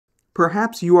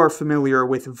Perhaps you are familiar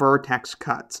with vertex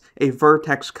cuts. A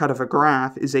vertex cut of a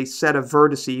graph is a set of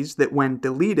vertices that, when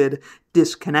deleted,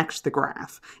 disconnects the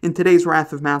graph. In today's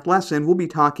Wrath of Math lesson, we'll be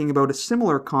talking about a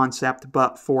similar concept,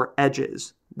 but for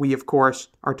edges. We, of course,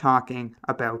 are talking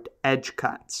about edge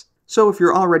cuts. So if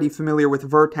you're already familiar with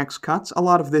vertex cuts, a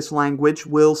lot of this language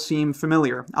will seem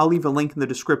familiar. I'll leave a link in the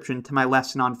description to my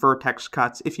lesson on vertex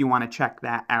cuts if you want to check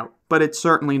that out. But it's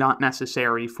certainly not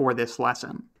necessary for this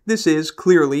lesson. This is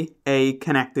clearly a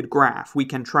connected graph. We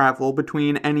can travel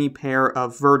between any pair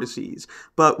of vertices,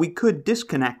 but we could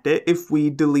disconnect it if we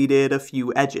deleted a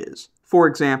few edges. For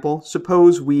example,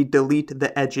 suppose we delete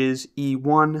the edges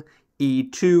E1,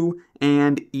 E2,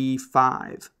 and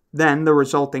E5. Then the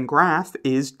resulting graph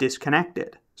is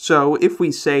disconnected. So if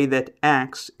we say that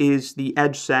X is the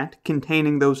edge set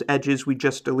containing those edges we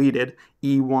just deleted,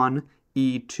 E1,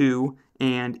 E2,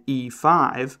 and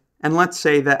E5, and let's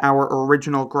say that our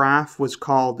original graph was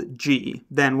called G,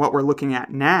 then what we're looking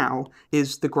at now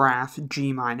is the graph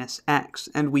G minus X,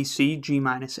 and we see G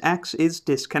minus X is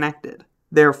disconnected.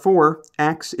 Therefore,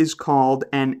 X is called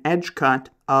an edge cut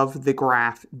of the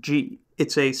graph G.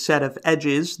 It's a set of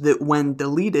edges that, when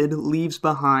deleted, leaves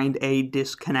behind a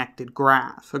disconnected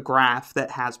graph, a graph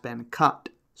that has been cut.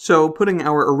 So putting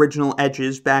our original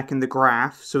edges back in the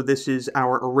graph, so this is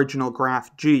our original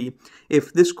graph G,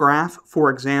 if this graph,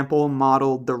 for example,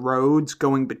 modeled the roads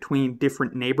going between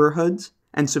different neighborhoods,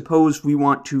 and suppose we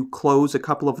want to close a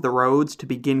couple of the roads to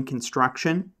begin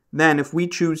construction, then if we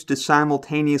choose to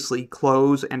simultaneously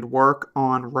close and work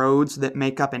on roads that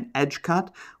make up an edge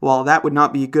cut, well, that would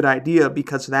not be a good idea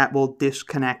because that will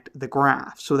disconnect the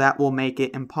graph, so that will make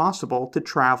it impossible to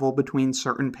travel between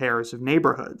certain pairs of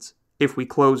neighborhoods. If we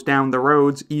close down the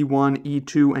roads E1,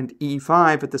 E2, and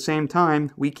E5 at the same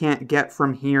time, we can't get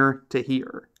from here to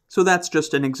here. So that's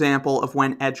just an example of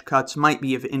when edge cuts might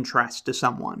be of interest to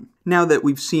someone. Now that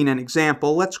we've seen an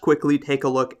example, let's quickly take a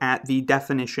look at the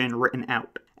definition written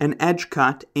out. An edge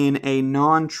cut in a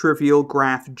non-trivial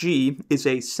graph G is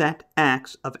a set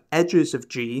X of edges of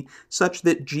G such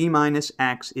that G minus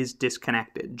X is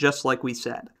disconnected, just like we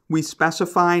said. We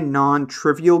specify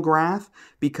non-trivial graph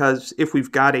because if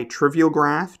we've got a trivial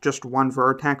graph, just one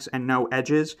vertex and no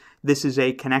edges, this is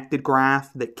a connected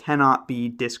graph that cannot be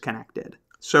disconnected.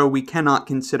 So we cannot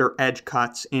consider edge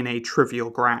cuts in a trivial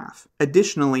graph.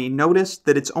 Additionally, notice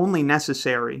that it's only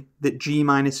necessary that G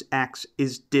minus X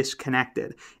is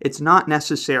disconnected. It's not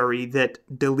necessary that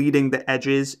deleting the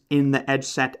edges in the edge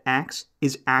set X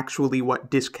is actually what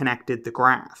disconnected the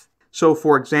graph. So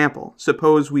for example,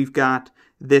 suppose we've got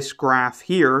this graph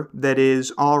here that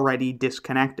is already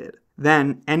disconnected.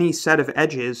 Then any set of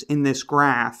edges in this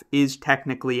graph is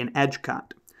technically an edge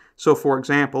cut. So for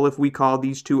example, if we call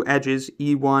these two edges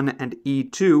E1 and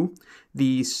E2,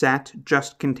 the set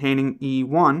just containing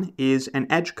E1 is an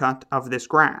edge cut of this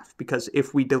graph, because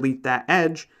if we delete that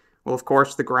edge, well, of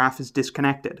course, the graph is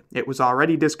disconnected. It was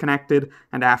already disconnected,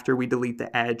 and after we delete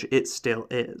the edge, it still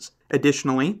is.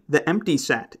 Additionally, the empty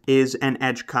set is an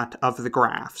edge cut of the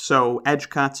graph, so edge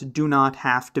cuts do not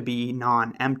have to be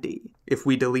non-empty. If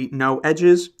we delete no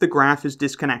edges, the graph is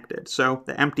disconnected, so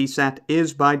the empty set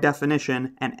is, by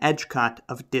definition, an edge cut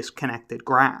of disconnected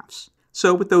graphs.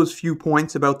 So with those few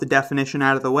points about the definition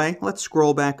out of the way, let's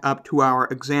scroll back up to our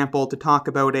example to talk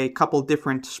about a couple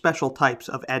different special types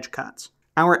of edge cuts.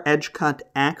 Our edge cut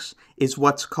X is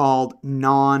what's called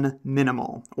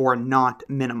non-minimal, or not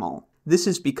minimal. This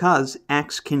is because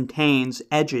X contains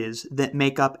edges that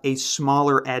make up a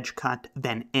smaller edge cut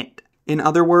than it. In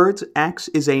other words, X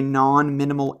is a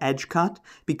non-minimal edge cut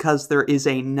because there is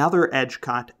another edge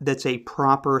cut that's a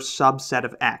proper subset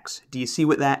of X. Do you see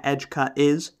what that edge cut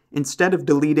is? Instead of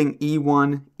deleting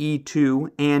E1,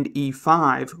 E2, and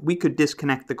E5, we could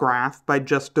disconnect the graph by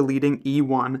just deleting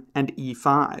E1 and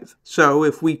E5. So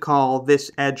if we call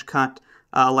this edge cut,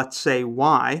 let's say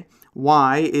Y,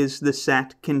 Y is the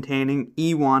set containing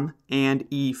E1 and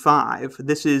E5.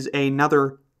 This is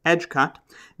another edge cut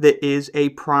that is a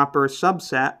proper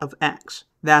subset of X.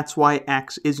 That's why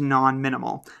X is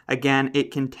non-minimal. Again, it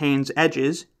contains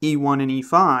edges, E1 and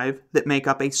E5, that make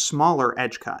up a smaller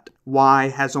edge cut. Y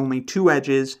has only 2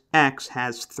 edges, X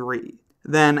has 3.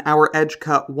 Then our edge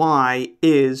cut Y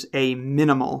is a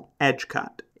minimal edge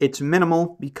cut. It's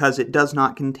minimal because it does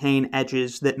not contain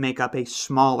edges that make up a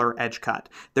smaller edge cut.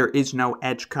 There is no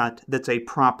edge cut that's a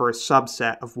proper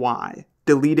subset of Y.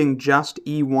 Deleting just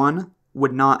E1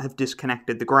 would not have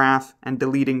disconnected the graph, and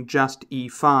deleting just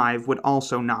E5 would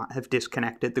also not have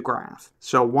disconnected the graph.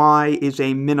 So Y is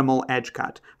a minimal edge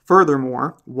cut.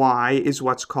 Furthermore, Y is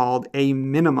what's called a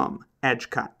minimum edge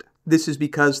cut. This is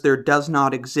because there does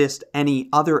not exist any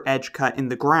other edge cut in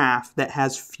the graph that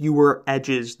has fewer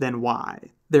edges than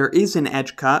y. There is an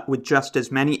edge cut with just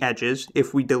as many edges.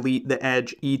 If we delete the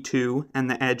edge E2 and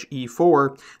the edge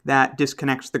E4, that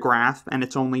disconnects the graph and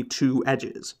it's only 2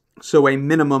 edges. So a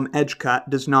minimum edge cut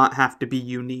does not have to be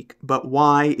unique, but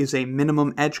y is a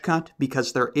minimum edge cut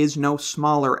because there is no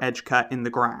smaller edge cut in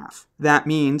the graph. That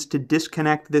means to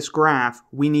disconnect this graph,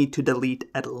 we need to delete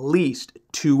at least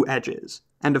 2 edges.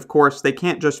 And of course, they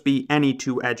can't just be any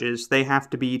 2 edges, they have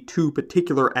to be 2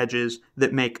 particular edges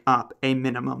that make up a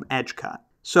minimum edge cut.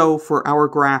 So for our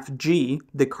graph G,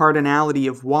 the cardinality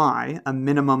of y, a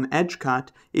minimum edge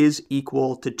cut, is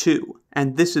equal to 2.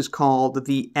 And this is called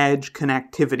the edge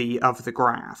connectivity of the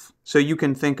graph. So you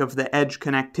can think of the edge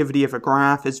connectivity of a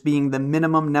graph as being the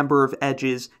minimum number of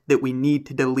edges that we need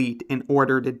to delete in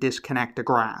order to disconnect a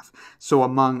graph. So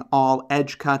among all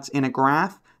edge cuts in a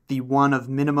graph, the one of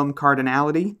minimum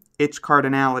cardinality, its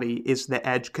cardinality is the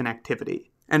edge connectivity.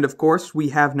 And of course, we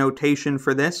have notation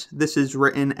for this. This is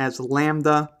written as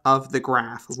lambda of the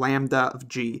graph, lambda of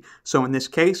g. So in this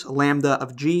case, lambda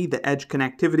of g, the edge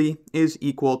connectivity, is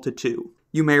equal to 2.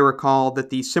 You may recall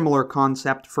that the similar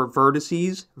concept for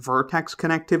vertices, vertex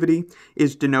connectivity,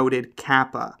 is denoted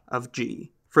kappa of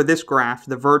g. For this graph,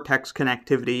 the vertex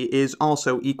connectivity is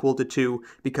also equal to 2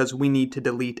 because we need to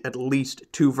delete at least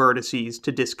 2 vertices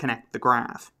to disconnect the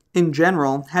graph. In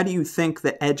general, how do you think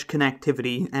the edge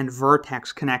connectivity and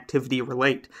vertex connectivity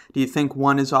relate? Do you think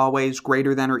one is always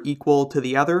greater than or equal to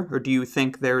the other, or do you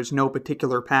think there's no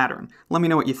particular pattern? Let me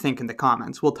know what you think in the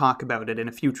comments. We'll talk about it in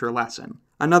a future lesson.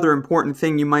 Another important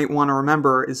thing you might want to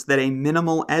remember is that a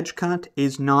minimal edge cut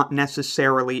is not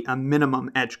necessarily a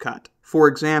minimum edge cut. For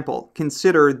example,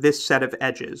 consider this set of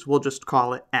edges, we'll just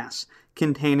call it S,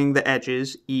 containing the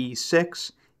edges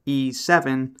E6,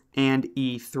 E7, and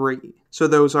E3. So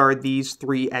those are these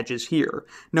 3 edges here.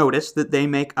 Notice that they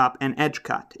make up an edge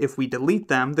cut. If we delete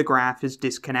them, the graph is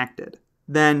disconnected.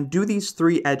 Then, do these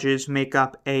 3 edges make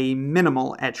up a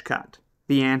minimal edge cut?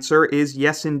 The answer is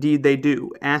yes, indeed they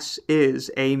do. S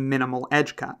is a minimal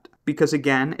edge cut. Because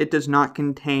again, it does not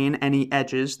contain any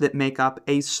edges that make up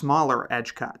a smaller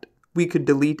edge cut. We could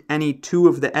delete any 2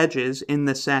 of the edges in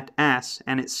the set S,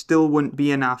 and it still wouldn't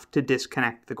be enough to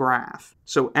disconnect the graph.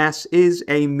 So S is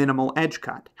a minimal edge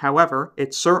cut. However,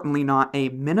 it's certainly not a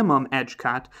minimum edge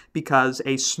cut because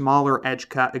a smaller edge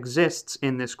cut exists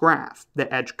in this graph.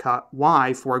 The edge cut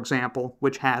Y, for example,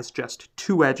 which has just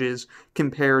 2 edges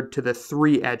compared to the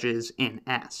 3 edges in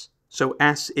S. So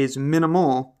S is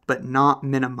minimal, but not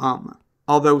minimum.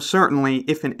 Although certainly,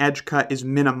 if an edge cut is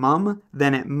minimum,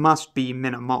 then it must be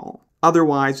minimal.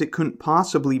 Otherwise, it couldn't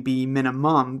possibly be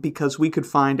minimum because we could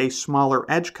find a smaller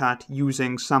edge cut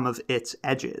using some of its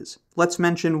edges. Let's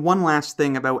mention one last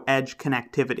thing about edge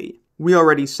connectivity. We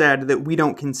already said that we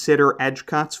don't consider edge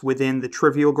cuts within the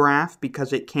trivial graph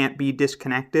because it can't be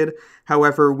disconnected.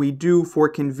 However, we do, for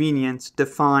convenience,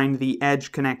 define the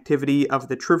edge connectivity of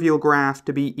the trivial graph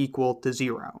to be equal to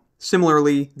 0.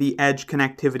 Similarly, the edge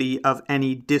connectivity of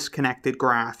any disconnected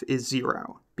graph is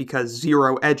 0, because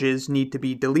 0 edges need to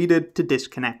be deleted to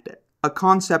disconnect it. A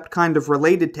concept kind of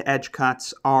related to edge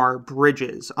cuts are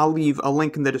bridges. I'll leave a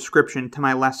link in the description to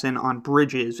my lesson on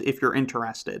bridges if you're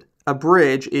interested. A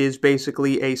bridge is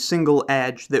basically a single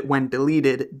edge that, when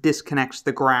deleted, disconnects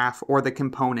the graph or the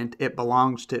component it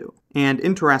belongs to. And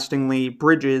interestingly,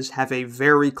 bridges have a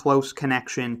very close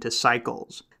connection to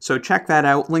cycles. So check that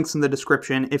out, links in the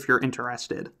description if you're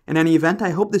interested. In any event, I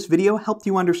hope this video helped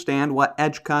you understand what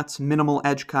edge cuts, minimal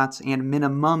edge cuts, and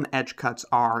minimum edge cuts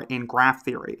are in graph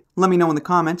theory. Let me know in the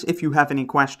comments if you have any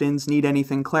questions, need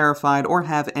anything clarified, or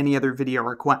have any other video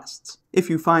requests. If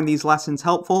you find these lessons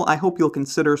helpful, I hope you'll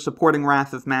consider supporting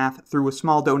Wrath of Math through a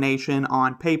small donation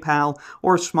on PayPal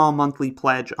or a small monthly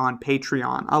pledge on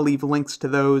Patreon. I'll leave links to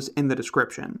those in the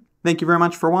description. Thank you very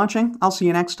much for watching. I'll see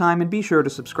you next time, and be sure to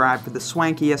subscribe for the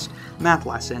swankiest math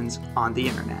lessons on the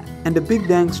internet. And a big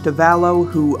thanks to Valo,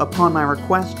 who, upon my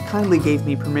request, kindly gave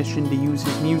me permission to use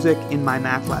his music in my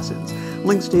math lessons.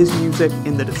 Links to his music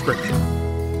in the description.